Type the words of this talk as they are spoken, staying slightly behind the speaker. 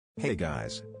Hey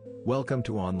guys! Welcome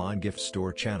to Online Gift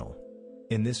Store channel.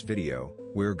 In this video,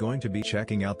 we're going to be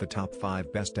checking out the top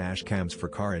 5 best dash cams for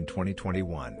car in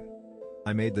 2021.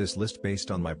 I made this list based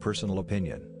on my personal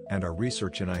opinion, and our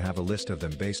research, and I have a list of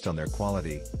them based on their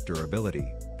quality,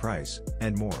 durability, price,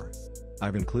 and more.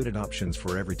 I've included options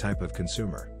for every type of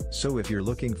consumer, so if you're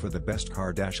looking for the best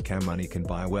car dash cam, money can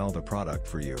buy well the product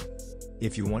for you.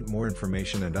 If you want more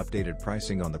information and updated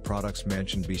pricing on the products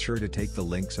mentioned, be sure to take the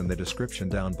links in the description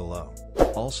down below.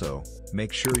 Also,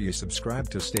 make sure you subscribe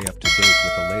to stay up to date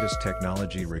with the latest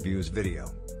technology reviews video.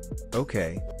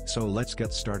 Okay, so let's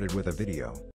get started with a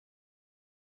video.